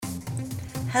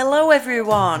Hello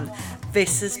everyone,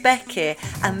 this is Becky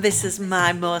and this is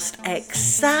my most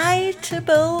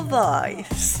excitable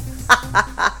voice.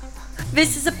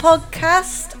 This is a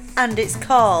podcast and it's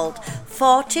called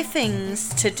 40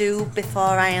 Things to Do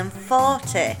Before I Am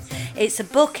 40. It's a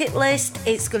bucket list,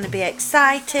 it's going to be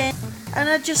exciting and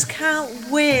I just can't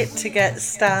wait to get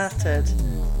started.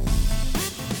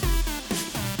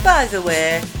 By the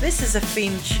way, this is a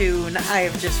theme tune I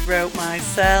have just wrote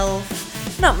myself.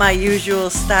 Not my usual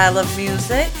style of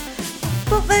music,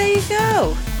 but there you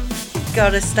go. You've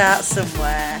got to start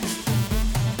somewhere.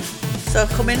 So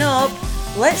coming up,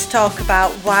 let's talk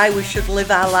about why we should live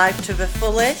our life to the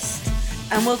fullest,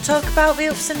 and we'll talk about the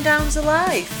ups and downs of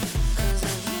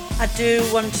life. I do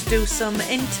want to do some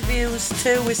interviews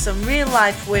too with some real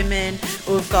life women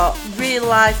who've got real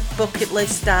life bucket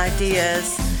list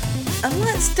ideas, and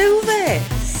let's do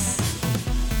this.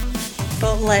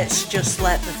 But let's just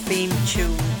let the theme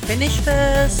tune finish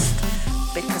first,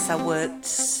 because I worked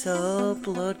so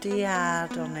bloody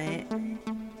hard on it.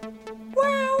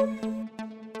 Wow!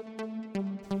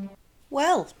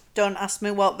 Well, don't ask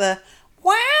me what the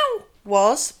wow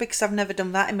was, because I've never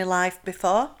done that in my life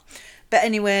before. But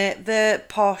anyway, the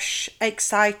posh,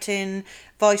 exciting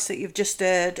voice that you've just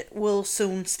heard will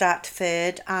soon start to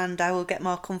fade, and I will get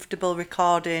more comfortable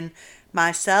recording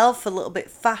myself a little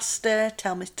bit faster,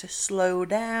 tell me to slow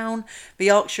down, the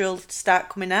Yorkshire will start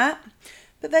coming out.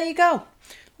 But there you go.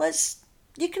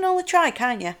 You can only try,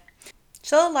 can't you?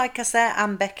 So like I said,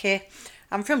 I'm Becky,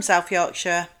 I'm from South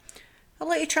Yorkshire. I'll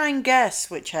let you try and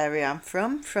guess which area I'm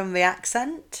from the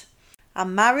accent.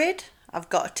 I'm married, I've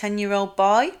got a 10-year-old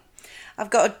boy, I've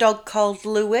got a dog called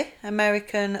Louie,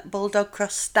 American Bulldog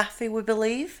Cross Staffy we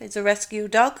believe, it's a rescue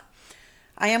dog.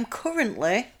 I am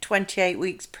currently 28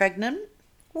 weeks pregnant,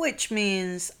 which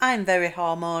means I'm very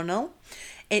hormonal.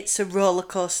 It's a roller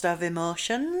coaster of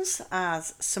emotions,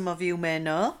 as some of you may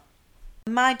know.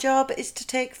 My job is to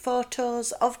take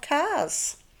photos of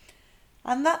cars,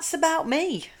 and that's about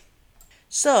me.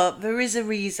 So there is a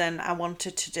reason I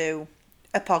wanted to do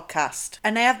a podcast,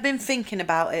 and I have been thinking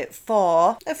about it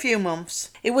for a few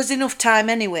months. It was enough time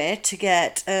anyway to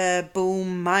get a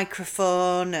boom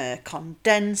microphone, a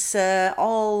condenser,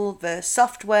 all the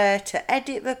software to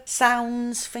edit the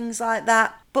sounds, things like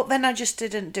that. But then I just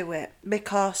didn't do it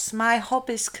because my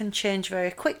hobbies can change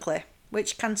very quickly,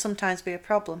 which can sometimes be a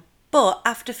problem. But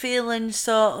after feeling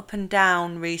so up and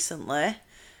down recently,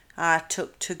 I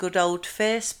took to good old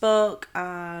Facebook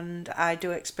and I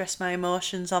do express my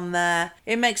emotions on there.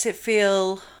 It makes it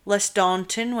feel less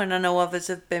daunting when I know others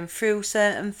have been through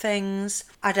certain things.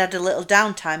 I'd had a little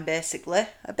downtime basically,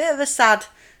 a bit of a sad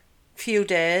few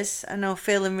days. I know,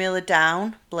 feeling really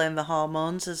down, blame the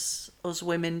hormones as us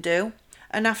women do.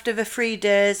 And after the 3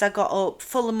 days I got up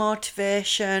full of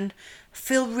motivation,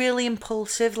 feel really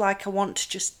impulsive, like I want to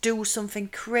just do something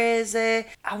crazy.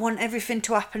 I want everything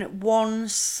to happen at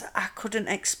once. I couldn't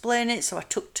explain it, so I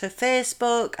took to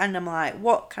Facebook and I'm like,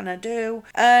 what can I do?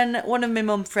 And one of my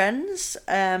mum friends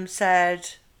said,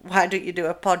 why don't you do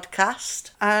a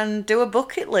podcast and do a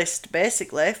bucket list,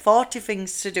 basically 40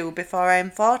 things to do before I'm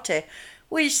 40,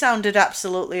 which sounded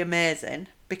absolutely amazing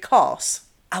because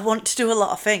I want to do a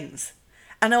lot of things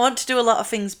and I want to do a lot of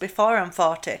things before I'm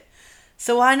 40.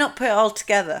 So why not put it all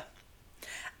together?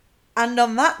 And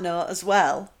on that note as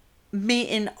well,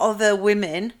 meeting other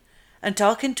women and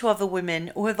talking to other women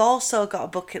who have also got a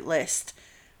bucket list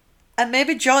and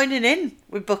maybe joining in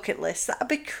with bucket lists, that'd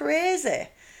be crazy.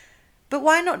 But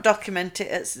why not document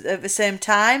it at the same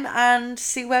time and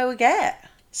see where we get?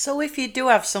 So if you do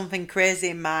have something crazy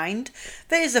in mind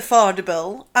that is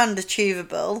affordable and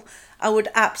achievable, I would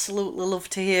absolutely love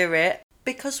to hear it,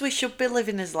 because we should be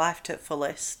living his life to the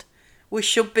fullest. We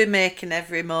should be making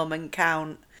every moment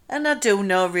count. And I do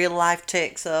know real life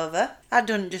takes over. I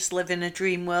don't just live in a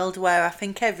dream world where I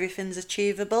think everything's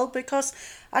achievable, because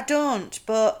I don't.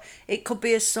 But it could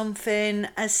be something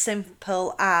as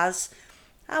simple as,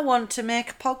 I want to make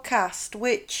a podcast,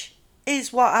 which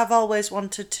is what I've always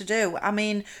wanted to do. I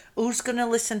mean, who's going to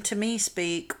listen to me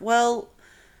speak? Well,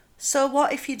 so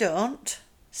what if you don't?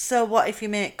 So what if you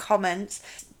make comments?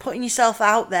 Putting yourself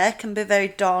out there can be very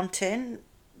daunting.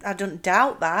 I don't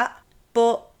doubt that,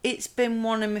 but it's been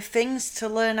one of my things to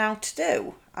learn how to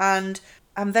do, and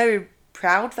I'm very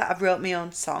proud that I've wrote my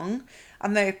own song.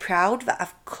 I'm very proud that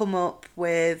I've come up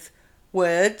with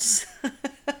words.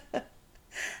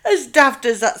 As daft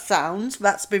as that sounds,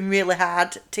 that's been really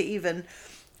hard to even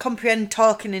comprehend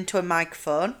talking into a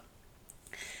microphone,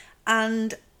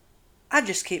 and I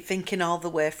just keep thinking all the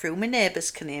way through. My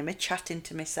neighbours can hear me chatting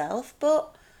to myself,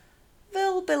 but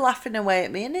they'll be laughing away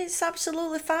at me and it's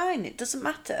absolutely fine. It doesn't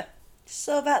matter.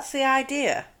 So that's the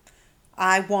idea.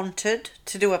 I wanted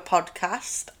to do a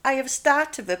podcast. I have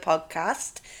started the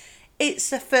podcast. It's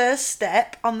the first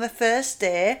step on the first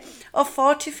day of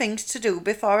 40 things to do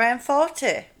before I'm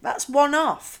 40. That's one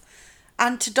off.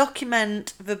 And to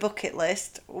document the bucket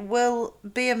list will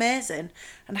be amazing.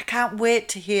 And I can't wait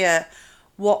to hear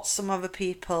what some other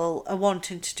people are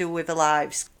wanting to do with their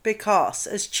lives. Because,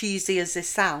 as cheesy as this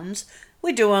sounds,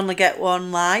 we do only get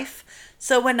one life.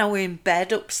 So when I was in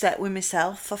bed upset with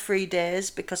myself for 3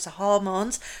 days because the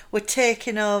hormones were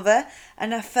taking over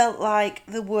and I felt like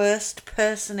the worst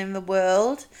person in the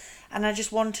world, and I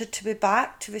just wanted to be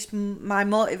back to this my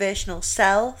motivational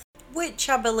self, which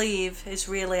I believe is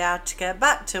really hard to get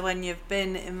back to when you've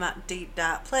been in that deep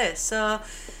dark place. So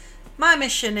my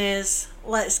mission is,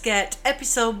 let's get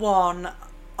episode 1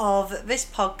 of this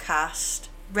podcast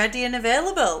ready and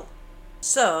available.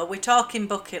 So we're talking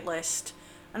bucket list.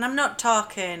 And I'm not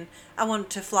talking, I want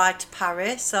to fly to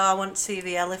Paris, or I want to see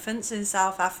the elephants in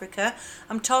South Africa.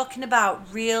 I'm talking about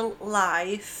real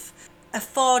life,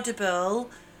 affordable,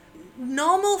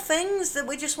 normal things that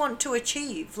we just want to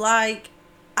achieve. Like,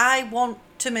 I want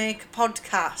to make a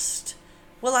podcast.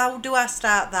 Well, how do I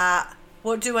start that?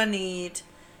 What do I need?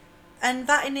 And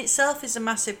that in itself is a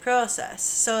massive process.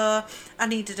 So I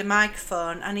needed a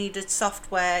microphone, I needed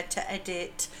software to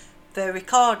edit the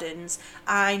recordings,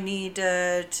 I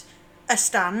needed a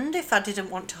stand if I didn't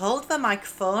want to hold the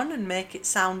microphone and make it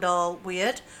sound all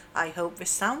weird. I hope this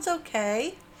sounds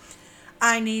okay.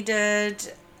 I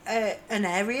needed an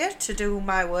area to do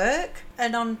my work,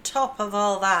 and on top of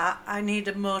all that I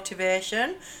needed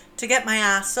motivation to get my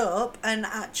ass up and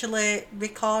actually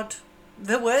record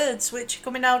the words which are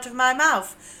coming out of my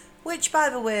mouth, which by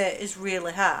the way is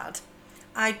really hard.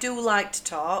 I do like to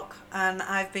talk, and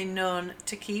I've been known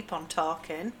to keep on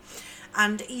talking,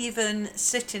 and even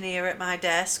sitting here at my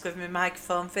desk with my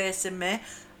microphone facing me,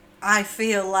 I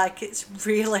feel like it's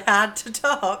really hard to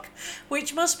talk,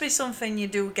 which must be something you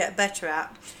do get better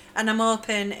at. And I'm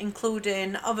hoping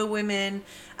including other women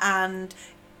and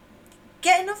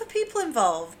getting other people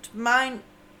involved might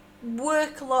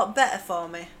work a lot better for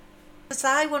me, because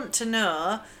I want to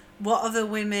know what other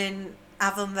women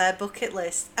have on their bucket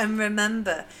list. And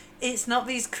remember, it's not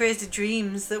these crazy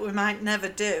dreams that we might never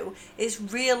do, it's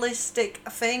realistic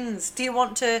things. Do you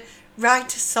want to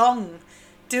write a song?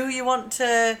 Do you want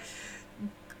to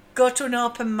go to an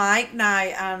open mic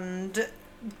night and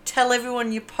tell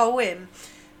everyone your poem?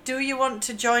 Do you want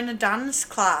to join a dance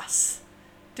class?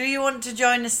 Do you want to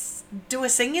do a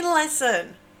singing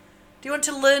lesson? Do you want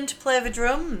to learn to play the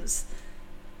drums?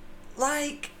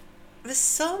 Like, there's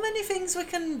so many things we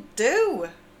can do,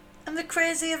 and the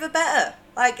crazier the better.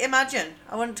 Like, imagine,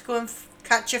 I want to go and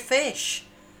catch a fish.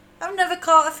 I've never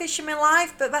caught a fish in my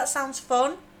life, but that sounds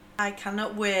fun. I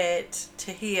cannot wait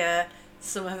to hear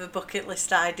some of the bucket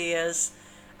list ideas,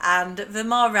 and the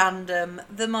more random,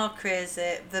 the more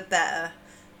crazy, the better,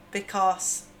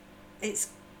 because it's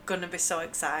going to be so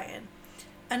exciting.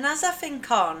 And as I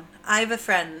think on, I have a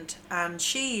friend, and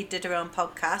she did her own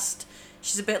podcast.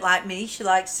 She's a bit like me, she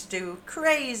likes to do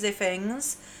crazy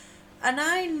things, and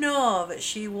I know that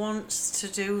she wants to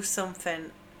do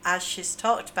something, as she's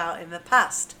talked about in the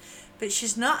past, but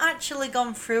she's not actually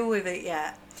gone through with it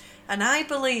yet. And I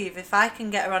believe if I can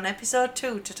get her on episode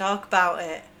 2 to talk about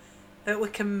it, that we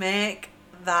can make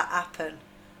that happen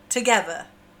together,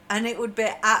 and it would be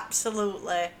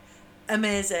absolutely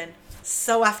amazing.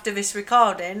 So after this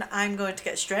recording, I'm going to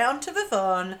get straight onto the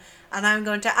phone and I'm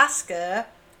going to ask her,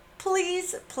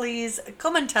 please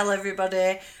come and tell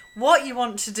everybody what you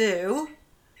want to do,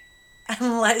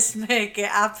 and let's make it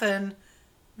happen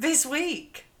this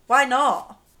week. Why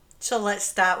not? So let's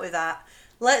start with that.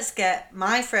 Let's get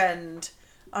my friend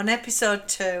on episode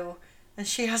 2, and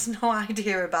she has no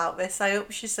idea about this. I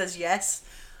hope she says yes,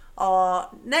 or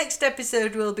next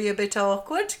episode will be a bit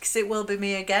awkward because it will be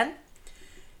me again.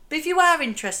 But if you are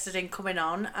interested in coming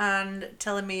on and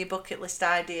telling me your bucket list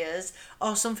ideas,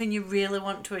 or something you really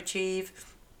want to achieve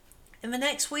in the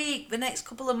next week, the next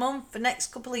couple of months, the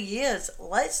next couple of years,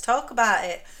 let's talk about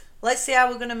it. Let's see how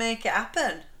we're going to make it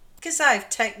happen. Because I've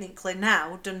technically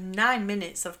now done 9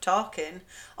 minutes of talking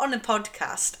on a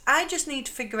podcast, I just need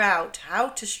to figure out how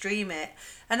to stream it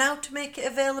and how to make it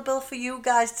available for you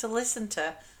guys to listen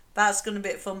to. That's going to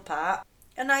be a fun part.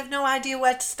 And I've no idea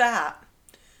where to start.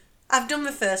 I've done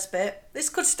the first bit. This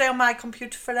could stay on my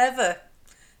computer forever.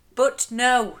 But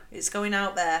no, it's going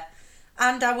out there.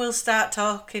 And I will start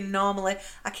talking normally.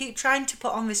 I keep trying to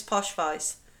put on this posh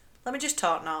voice. Let me just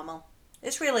talk normal.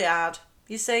 It's really hard.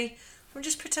 You see, I'm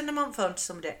just pretending I'm on phone to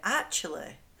somebody.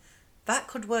 Actually, that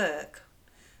could work.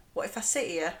 What if I sit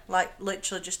here, like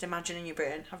literally just imagining your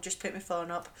brain? I've just picked my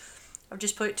phone up. I've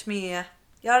just put it to me ear.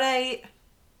 You alright?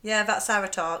 Yeah, that's how I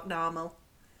talk, normal.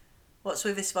 What's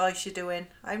with this voice you're doing?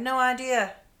 I have no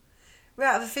idea.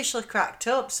 Right, I've officially cracked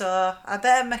up, so I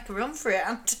better make a run for it,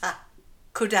 haven't I?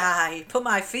 Could I put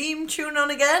my theme tune on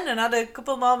again and add a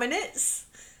couple more minutes?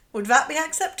 Would that be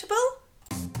acceptable?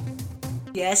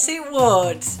 Yes, it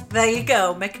would. There you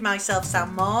go, making myself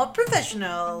sound more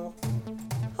professional.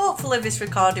 Hopefully this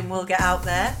recording will get out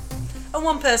there, and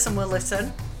one person will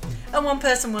listen, and one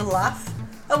person will laugh,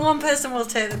 and one person will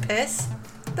take the piss.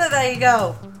 But there you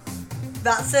go.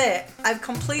 That's it. I've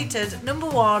completed number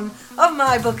 1 of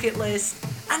my bucket list,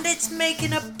 and it's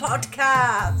making a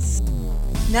podcast.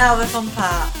 Now the fun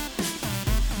part.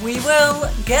 We will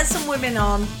get some women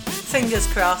on, fingers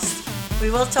crossed.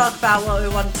 We will talk about what we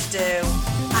want to do,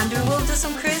 and we will do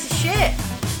some crazy shit.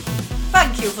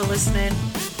 Thank you for listening.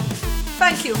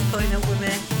 Thank you for putting up with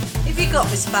me. If you got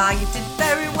this far, you did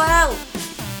very well.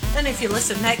 And if you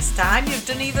listen next time, you've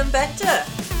done even better.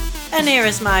 And here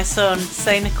is my son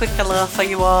saying a quick hello for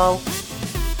you all.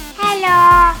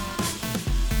 Hello.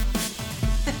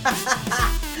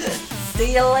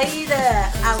 See you later,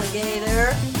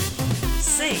 alligator.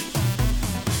 See,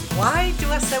 why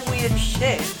do I say weird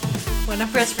shit when I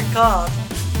press record?